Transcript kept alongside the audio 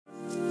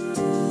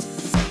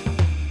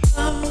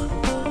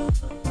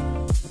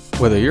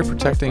Whether you're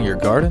protecting your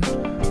garden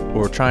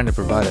or trying to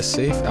provide a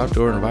safe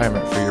outdoor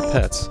environment for your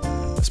pets,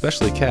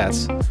 especially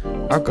cats,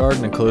 our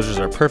garden enclosures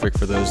are perfect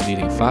for those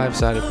needing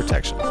 5-sided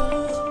protection.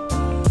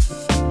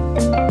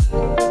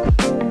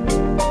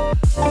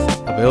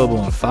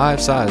 Available in 5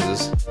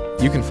 sizes,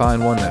 you can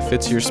find one that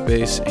fits your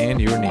space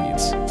and your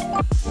needs.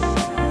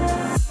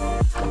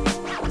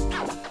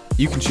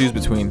 You can choose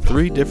between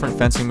 3 different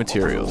fencing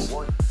materials: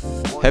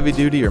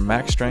 heavy-duty or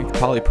max-strength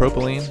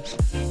polypropylene,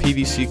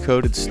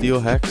 PVC-coated steel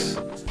hex,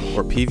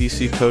 or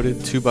PVC-coated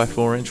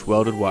 2x4-inch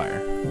welded wire.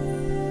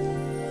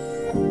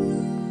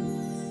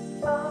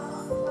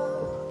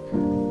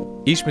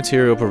 Each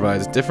material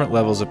provides different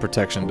levels of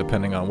protection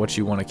depending on what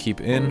you want to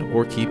keep in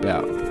or keep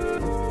out.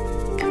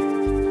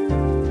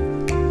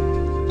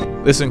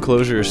 This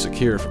enclosure is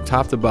secure from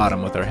top to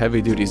bottom with our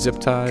heavy-duty zip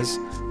ties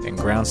and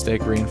ground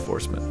stake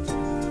reinforcement.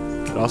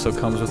 It also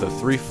comes with a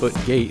 3-foot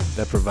gate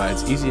that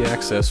provides easy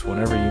access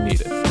whenever you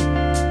need it.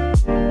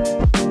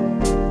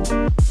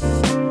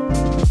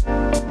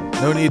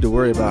 No need to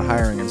worry about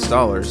hiring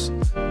installers.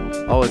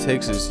 All it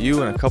takes is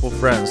you and a couple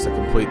friends to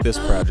complete this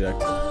project.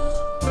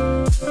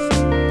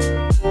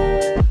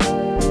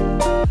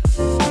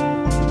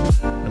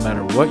 No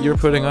matter what you're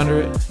putting under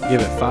it, give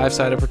it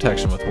 5-sided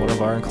protection with one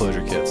of our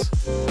enclosure kits.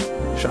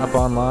 Shop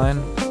online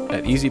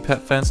at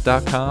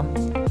EasyPetFence.com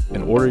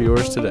and order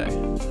yours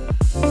today.